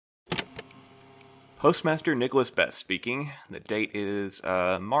Postmaster Nicholas Best speaking. The date is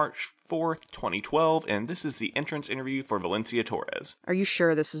March 4th, 2012, and this is the entrance interview for Valencia Torres. Are you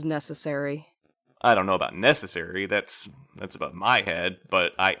sure this is necessary? I don't know about necessary, that's above my head,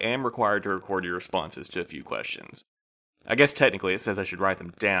 but I am required to record your responses to a few questions. I guess technically it says I should write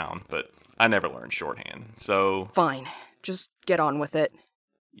them down, but I never learned shorthand, so... Fine. Just get on with it.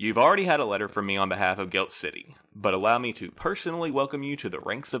 You've already had a letter from me on behalf of Gelt City, but allow me to personally welcome you to the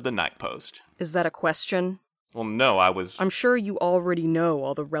ranks of the Night Post. Is that a question? Well, no, I'm sure you already know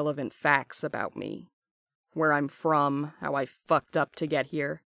all the relevant facts about me. Where I'm from, how I fucked up to get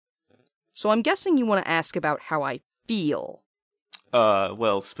here. So I'm guessing you want to ask about how I feel.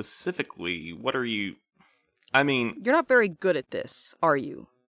 Well, specifically, what are you... I mean... You're not very good at this, are you?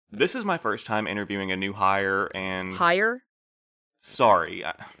 This is my first time interviewing a new hire, and... Hire? Sorry.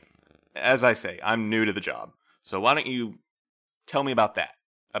 As I say, I'm new to the job. So why don't you tell me about that?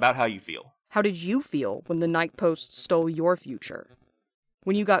 About how you feel. How did you feel when the Night Post stole your future?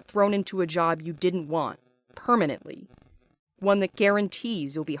 When you got thrown into a job you didn't want, permanently? One that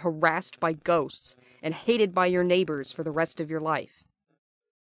guarantees you'll be harassed by ghosts and hated by your neighbors for the rest of your life.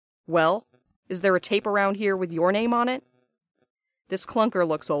 Well, is there a tape around here with your name on it? This clunker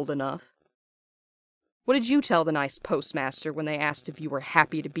looks old enough. What did you tell the nice postmaster when they asked if you were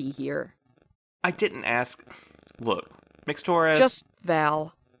happy to be here? I didn't ask... Look, Mix Torres... Just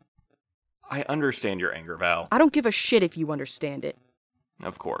Val. I understand your anger, Val. I don't give a shit if you understand it.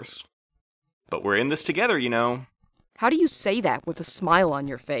 Of course. But we're in this together, you know. How do you say that with a smile on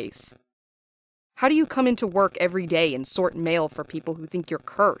your face? How do you come into work every day and sort mail for people who think you're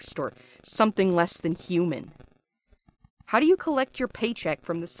cursed or something less than human? How do you collect your paycheck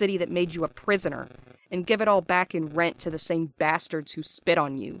from the city that made you a prisoner and give it all back in rent to the same bastards who spit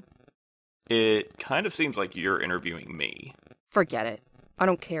on you? It kind of seems like you're interviewing me. Forget it. I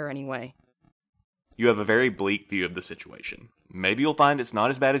don't care anyway. You have a very bleak view of the situation. Maybe you'll find it's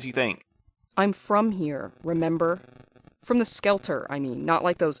not as bad as you think. I'm from here, remember? From the Skelter, I mean, not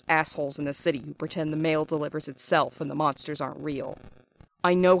like those assholes in the city who pretend the mail delivers itself and the monsters aren't real.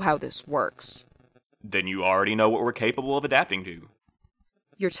 I know how this works. Then you already know what we're capable of adapting to.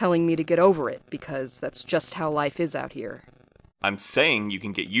 You're telling me to get over it, because that's just how life is out here. I'm saying you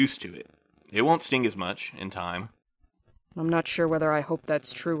can get used to it. It won't sting as much in time. I'm not sure whether I hope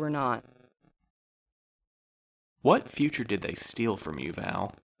that's true or not. What future did they steal from you,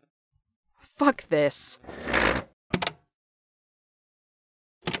 Val? Fuck this.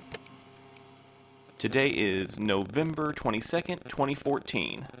 Today is November 22nd,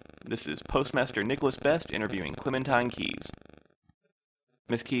 2014. This is Postmaster Nicholas Best interviewing Clementine Keyes.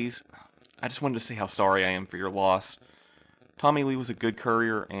 Miss Keyes, I just wanted to say how sorry I am for your loss. Tommy Lee was a good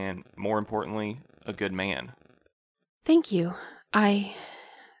courier and, more importantly, a good man. Thank you.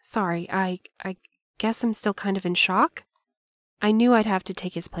 Sorry, I guess I'm still kind of in shock. I knew I'd have to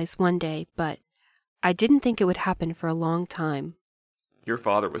take his place one day, but I didn't think it would happen for a long time. Your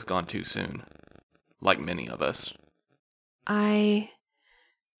father was gone too soon. Like many of us. I'm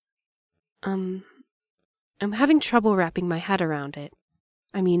having trouble wrapping my head around it.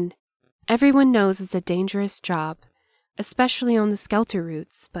 I mean, everyone knows it's a dangerous job, especially on the Skelter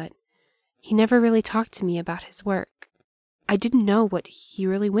routes, but he never really talked to me about his work. I didn't know what he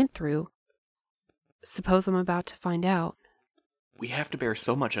really went through. Suppose I'm about to find out. We have to bear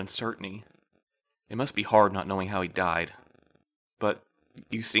so much uncertainty. It must be hard not knowing how he died. But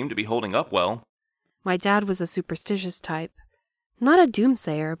you seem to be holding up well. My dad was a superstitious type. Not a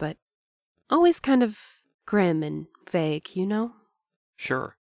doomsayer, but always kind of grim and vague, you know?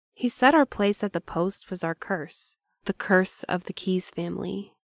 Sure. He said our place at the post was our curse. The curse of the Keyes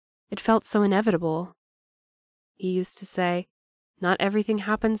family. It felt so inevitable. He used to say, not everything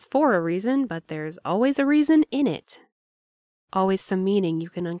happens for a reason, but there's always a reason in it. Always some meaning you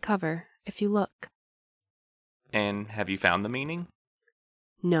can uncover if you look. And have you found the meaning?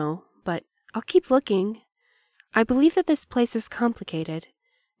 No, but I'll keep looking. I believe that this place is complicated,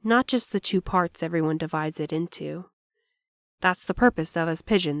 not just the two parts everyone divides it into. That's the purpose of us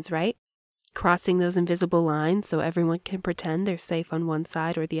pigeons, right? Crossing those invisible lines so everyone can pretend they're safe on one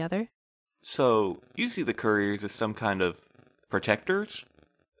side or the other. So, you see the couriers as some kind of protectors?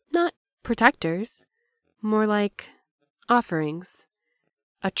 Not protectors. More like offerings.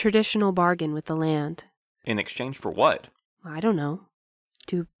 A traditional bargain with the land. In exchange for what? I don't know.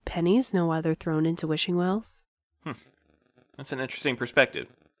 Do pennies know why they're thrown into wishing wells? That's an interesting perspective.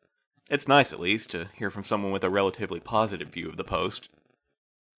 It's nice, at least, to hear from someone with a relatively positive view of the post.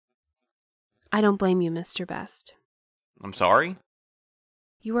 I don't blame you, Mr. Best. I'm sorry?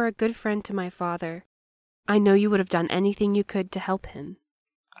 You are a good friend to my father. I know you would have done anything you could to help him.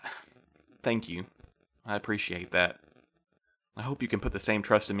 Thank you. I appreciate that. I hope you can put the same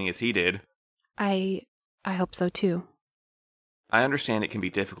trust in me as he did. I hope so too. I understand it can be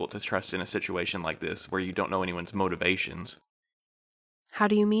difficult to trust in a situation like this where you don't know anyone's motivations. How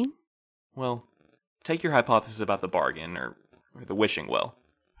do you mean? Well, take your hypothesis about the bargain, or the wishing well.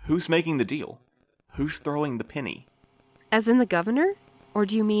 Who's making the deal? Who's throwing the penny? As in the governor? Or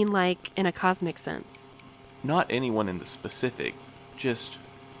do you mean like in a cosmic sense? Not anyone in the specific, just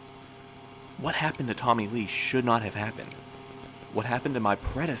what happened to Tommy Lee should not have happened. What happened to my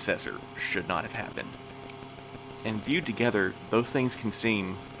predecessor should not have happened. And viewed together, those things can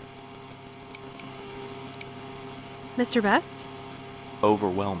seem Mr. Best?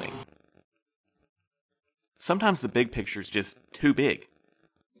 overwhelming. Sometimes the big picture's just too big.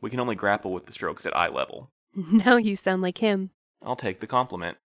 We can only grapple with the strokes at eye level. Now you sound like him. I'll take the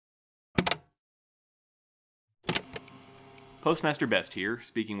compliment. Postmaster Best here,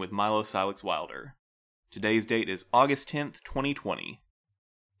 speaking with Milo Silex Wilder. Today's date is August 10th, 2020.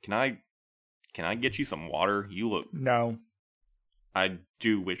 Can I get you some water? You look... No. I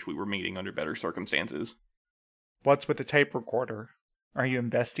do wish we were meeting under better circumstances. What's with the tape recorder? Are you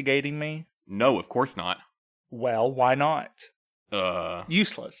investigating me? No, of course not. Well, why not?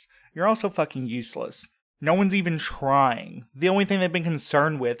 Useless. You're also fucking useless. No one's even trying. The only thing they've been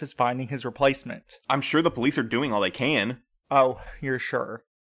concerned with is finding his replacement. I'm sure the police are doing all they can. Oh, you're sure.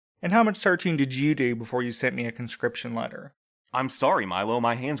 And how much searching did you do before you sent me a conscription letter? I'm sorry, Milo,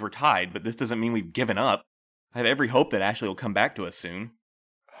 my hands were tied, but this doesn't mean we've given up. I have every hope that Ashley will come back to us soon.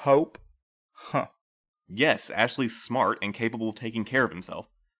 Hope? Huh. Yes, Ashley's smart and capable of taking care of himself.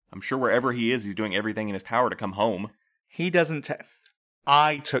 I'm sure wherever he is, he's doing everything in his power to come home. He doesn't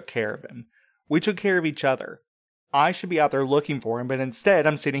I took care of him. We took care of each other. I should be out there looking for him, but instead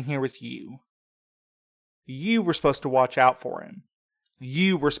I'm sitting here with you. You were supposed to watch out for him.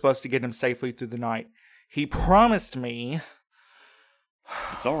 You were supposed to get him safely through the night. He promised me...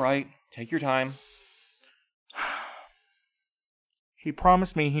 It's all right. Take your time. He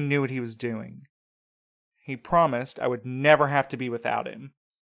promised me he knew what he was doing. He promised I would never have to be without him.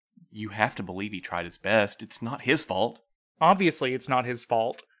 You have to believe he tried his best. It's not his fault. Obviously, it's not his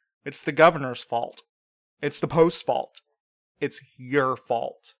fault. It's the governor's fault. It's the post's fault. It's your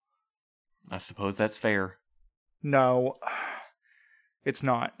fault. I suppose that's fair. No, it's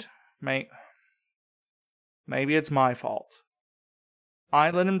not. Maybe it's my fault. I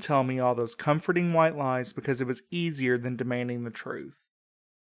let him tell me all those comforting white lies because it was easier than demanding the truth.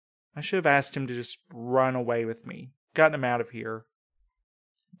 I should have asked him to just run away with me, gotten him out of here.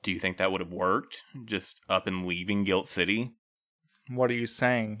 Do you think that would have worked? Just up and leaving Guilt City? What are you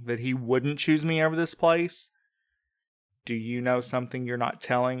saying? That he wouldn't choose me over this place? Do you know something you're not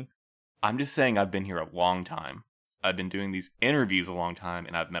telling? I'm just saying I've been here a long time. I've been doing these interviews a long time,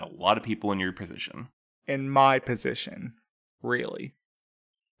 and I've met a lot of people in your position. In my position. Really.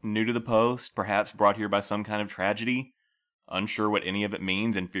 New to the post, perhaps brought here by some kind of tragedy, unsure what any of it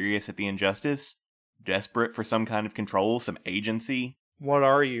means and furious at the injustice, desperate for some kind of control, some agency. What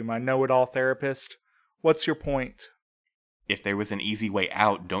are you, my know-it-all therapist? What's your point? If there was an easy way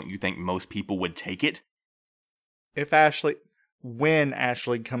out, don't you think most people would take it? When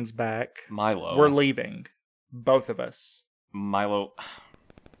Ashley comes back, Milo. We're leaving. Both of us. Milo,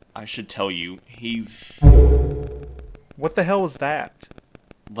 I should tell you, he's... What the hell was that?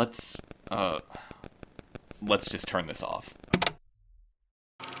 Let's just turn this off.